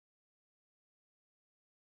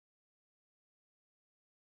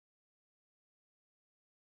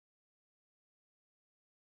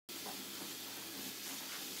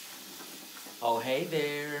Oh, hey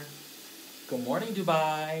there. Good morning,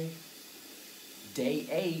 Dubai. Day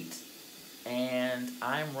 8, and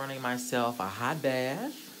I'm running myself a hot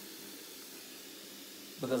bath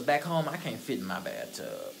because back home I can't fit in my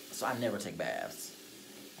bathtub, so I never take baths.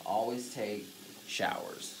 I always take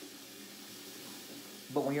showers.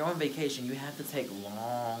 But when you're on vacation, you have to take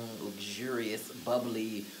long, luxurious,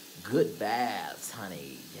 bubbly, good baths,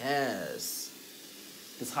 honey. Yes.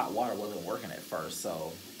 This hot water wasn't working at first,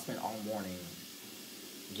 so I spent all morning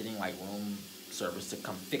getting like room service to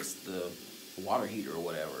come fix the water heater or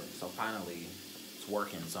whatever. So finally it's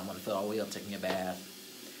working, so I'm gonna fill all the way up taking a bath.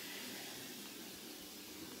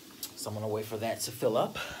 So I'm gonna wait for that to fill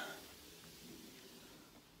up.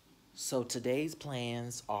 So today's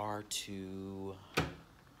plans are to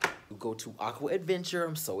go to Aquaventure.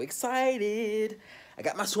 I'm so excited. I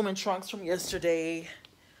got my swimming trunks from yesterday,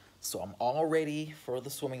 so I'm all ready for the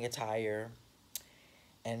swimming attire.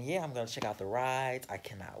 And yeah, I'm gonna check out the rides. I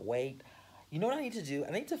cannot wait. You know what I need to do?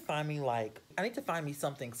 I need to find me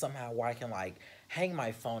something somehow where I can like hang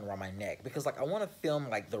my phone around my neck, because like I want to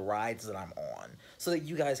film like the rides that I'm on so that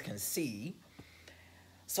you guys can see.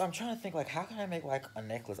 So I'm trying to think like, how can I make like a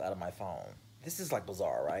necklace out of my phone? This is like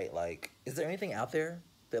bizarre, right? Like, is there anything out there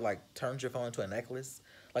that like turns your phone into a necklace?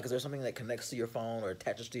 Like, is there something that connects to your phone or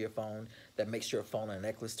attaches to your phone that makes your phone a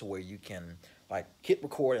necklace to where you can like hit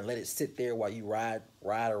record and let it sit there while you ride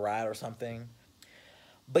or something?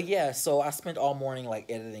 But yeah, so I spent all morning like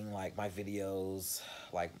editing like my videos,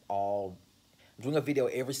 like doing a video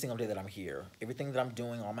every single day that I'm here. Everything that I'm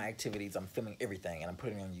doing, all my activities, I'm filming everything and I'm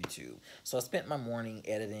putting it on YouTube. So I spent my morning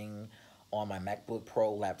editing on my MacBook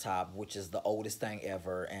Pro laptop, which is the oldest thing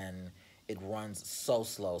ever, and it runs so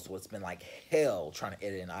slow, so it's been like hell trying to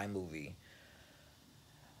edit an iMovie.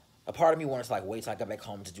 A part of me wanted to like wait till I got back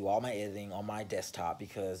home to do all my editing on my desktop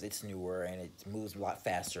because it's newer and it moves a lot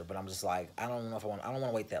faster. But I'm just like, I don't want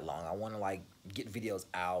to wait that long. I want to like get videos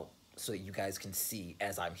out so that you guys can see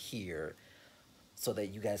as I'm here, so that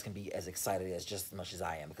you guys can be as excited as just as much as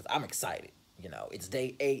I am, because I'm excited. You know, it's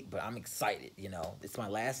day 8, but I'm excited. You know, it's my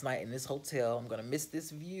last night in this hotel. I'm gonna miss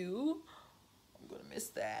this view. I'm gonna miss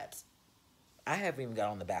that. I haven't even got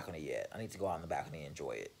on the balcony yet. I need to go out on the balcony and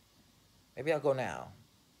enjoy it. Maybe I'll go now.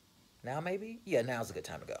 Now maybe? Yeah, now's a good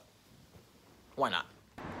time to go. Why not?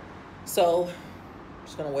 So, I'm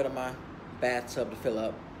just gonna wait on my bathtub to fill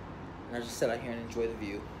up, and I just sit out here and enjoy the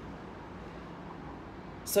view.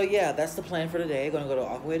 So yeah, that's the plan for today. Gonna go to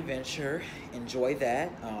Aquaventure, enjoy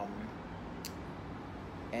that,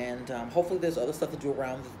 and hopefully there's other stuff to do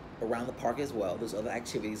around the park as well. There's other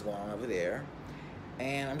activities going on over there,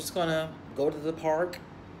 and I'm just gonna go to the park.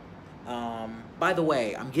 By the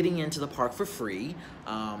way, I'm getting into the park for free.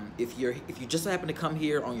 If you just happen to come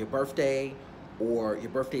here on your birthday, or your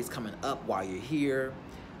birthday's coming up while you're here,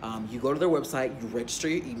 you go to their website, you register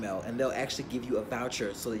your email, and they'll actually give you a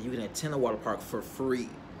voucher so that you can attend the water park for free.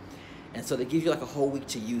 And so they give you like a whole week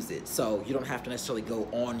to use it, so you don't have to necessarily go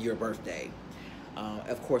on your birthday.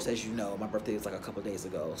 Of course, as you know, my birthday is like a couple days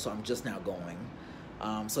ago, so I'm just now going.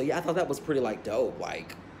 So yeah, I thought that was pretty like dope.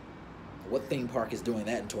 Like, what theme park is doing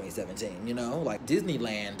that in 2017, you know? Like,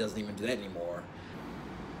 Disneyland doesn't even do that anymore.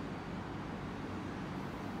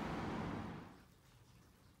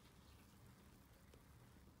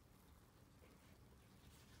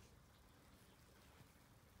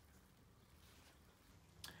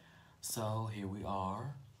 So here we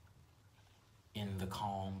are, in the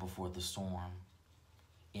calm before the storm,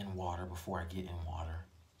 in water before I get in water.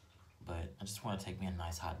 But I just want to take me a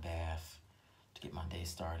nice hot bath to get my day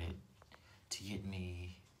started, to get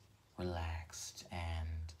me relaxed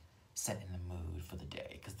and set in the mood for the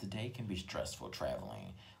day, because the day can be stressful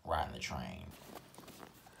traveling, riding the train.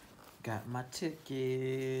 Got my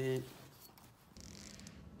ticket.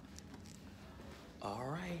 All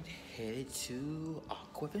right, headed to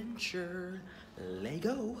Aquaventure. Let's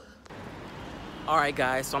go. All right,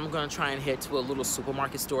 guys, so I'm gonna try and head to a little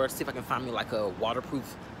supermarket store to see if I can find me like a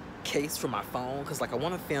waterproof case for my phone, because like I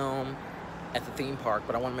want to film at the theme park,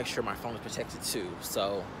 but I want to make sure my phone is protected too.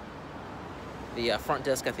 So the front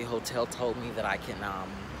desk at the hotel told me that I can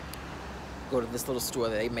go to this little store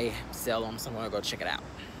that they may sell them, so I'm gonna go check it out.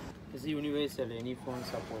 It's universal, any phone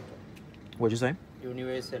supported. What'd you say?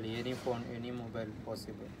 Universal, any phone, any mobile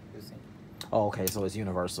possible using. Oh, okay, so it's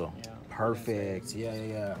universal. Yeah. Perfect.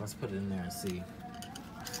 Yeah. Let's put it in there and see.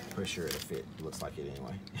 Pretty sure it'll fit. Looks like it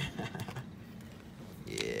anyway.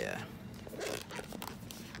 Yeah.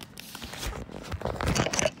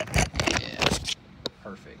 Yeah.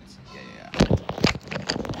 Perfect. Yeah.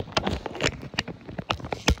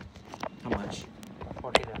 How much?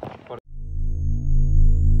 40.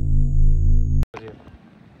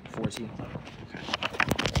 40.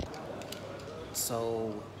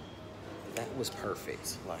 that was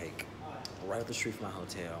perfect. Like, right up the street from my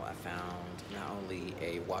hotel, I found not only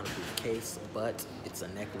a waterproof case, but it's a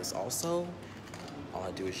necklace also. All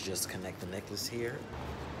I do is just connect the necklace here.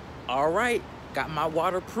 All right, got my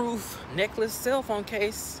waterproof necklace cell phone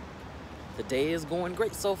case. The day is going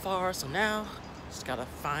great so far, so now just gotta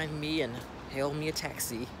find me and hail me a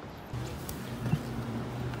taxi.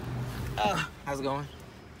 How's it going?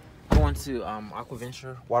 Going to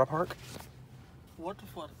Aquaventure water park. What the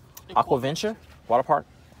fuck? Aquaventure water park.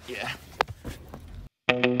 Yeah.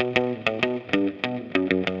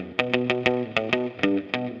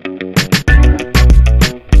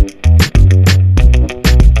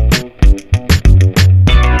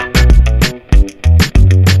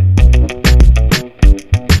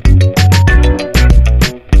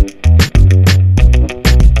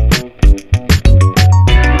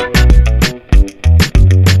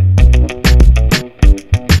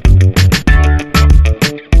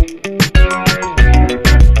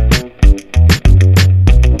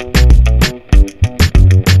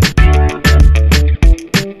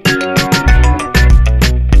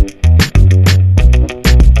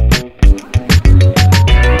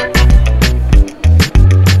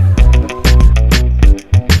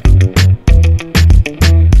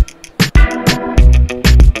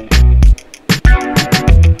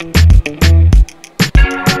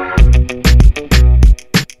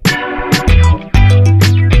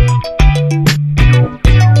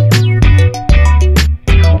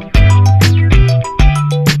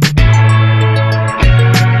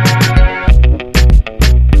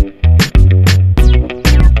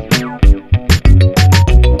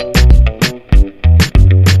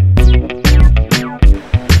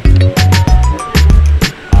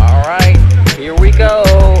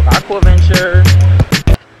 Aquaventure.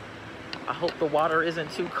 I hope the water isn't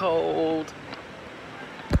too cold.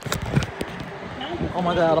 Oh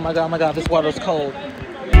my god, oh my god, oh my god, this water is cold.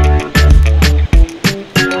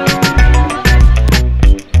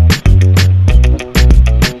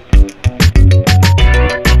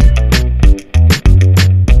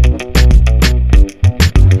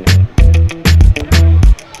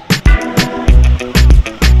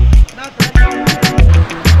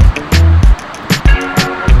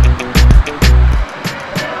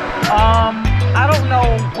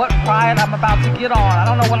 I'm about to get on. I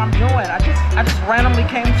don't know what I'm doing. I just randomly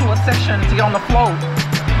came to a section to get on the float,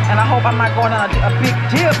 and I hope I'm not going on a big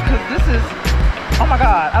dip, because this is, oh my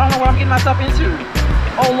god, I don't know what I'm getting myself into.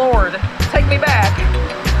 Oh Lord, take me back.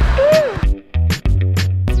 Woo!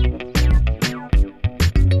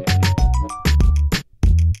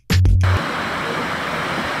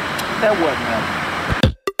 That wasn't nothing.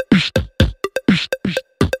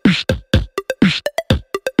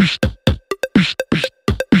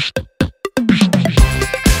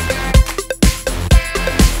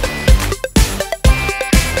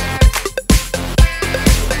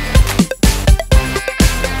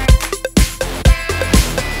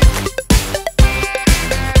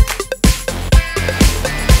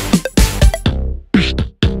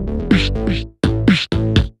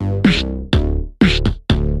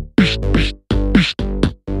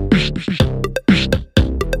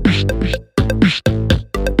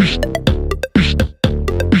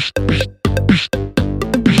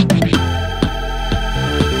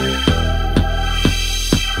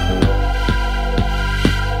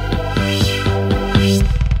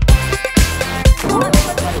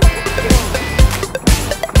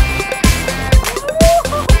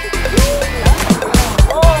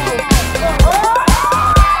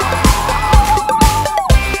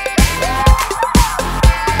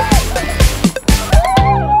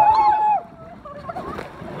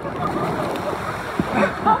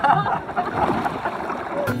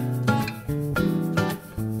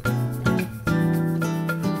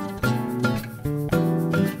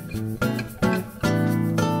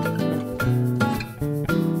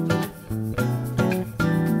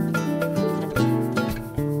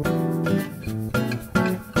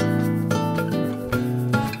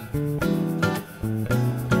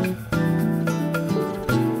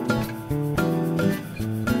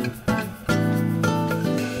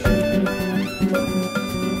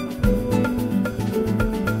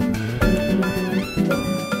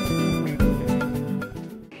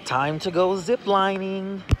 Time to go zip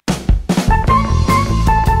lining.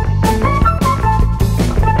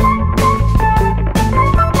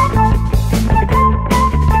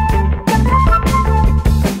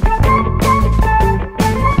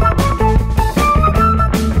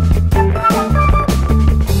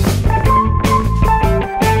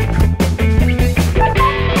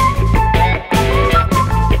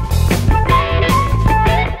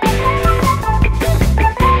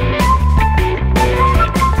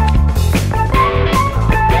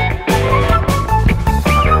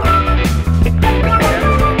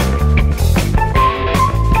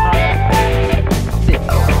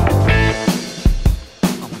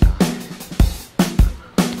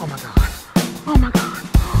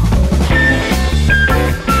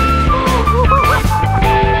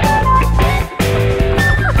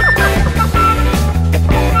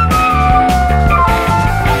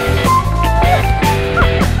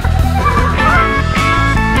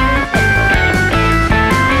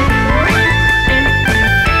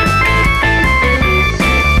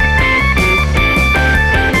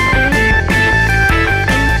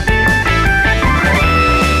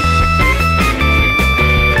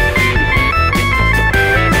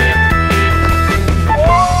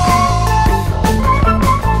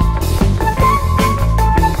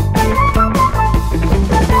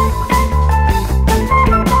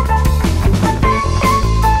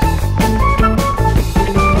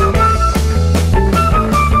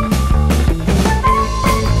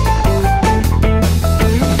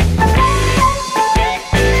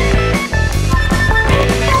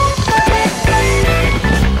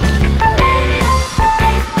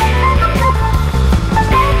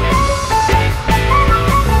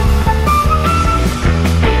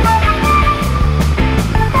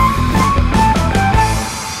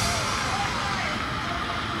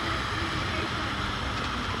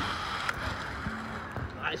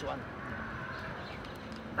 this one.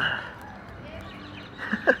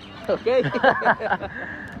 Okay.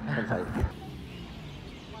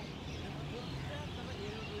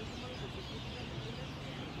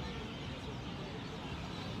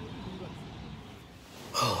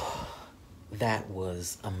 That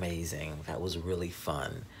was amazing. That was really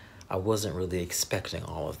fun. I wasn't really expecting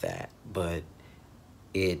all of that, but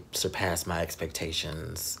it surpassed my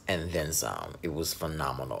expectations and then some. It was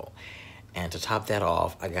phenomenal. And to top that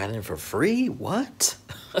off, I got in for free? What?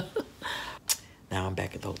 Now I'm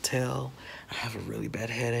back at the hotel. I have a really bad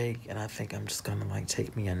headache and I think I'm just gonna like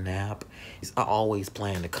take me a nap. I always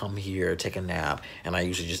plan to come here, take a nap, and I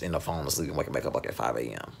usually just end up falling asleep and waking back up like at 5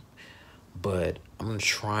 a.m. But I'm gonna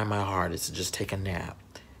try my hardest to just take a nap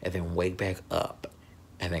and then wake back up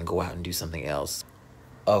and then go out and do something else.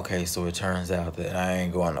 Okay, so it turns out that I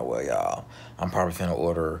ain't going nowhere, y'all. I'm probably gonna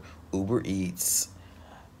order Uber Eats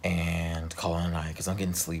and call it a night because I'm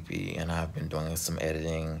getting sleepy and I've been doing some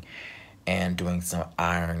editing and doing some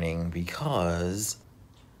ironing because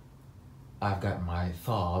I've got my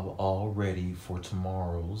fob all ready for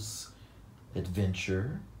tomorrow's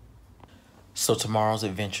adventure. So tomorrow's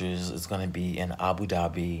adventure is going to be in Abu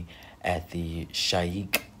Dhabi at the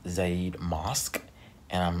Sheikh Zayed Mosque.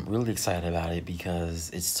 And I'm really excited about it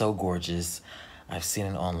because it's so gorgeous. I've seen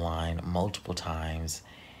it online multiple times.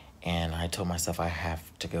 And I told myself I have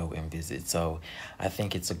to go and visit. So I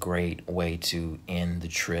think it's a great way to end the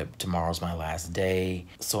trip. Tomorrow's my last day.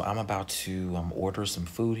 So I'm about to order some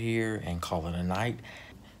food here and call it a night.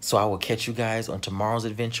 So I will catch you guys on tomorrow's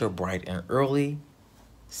adventure bright and early.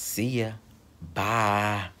 See ya.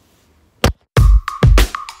 Bye.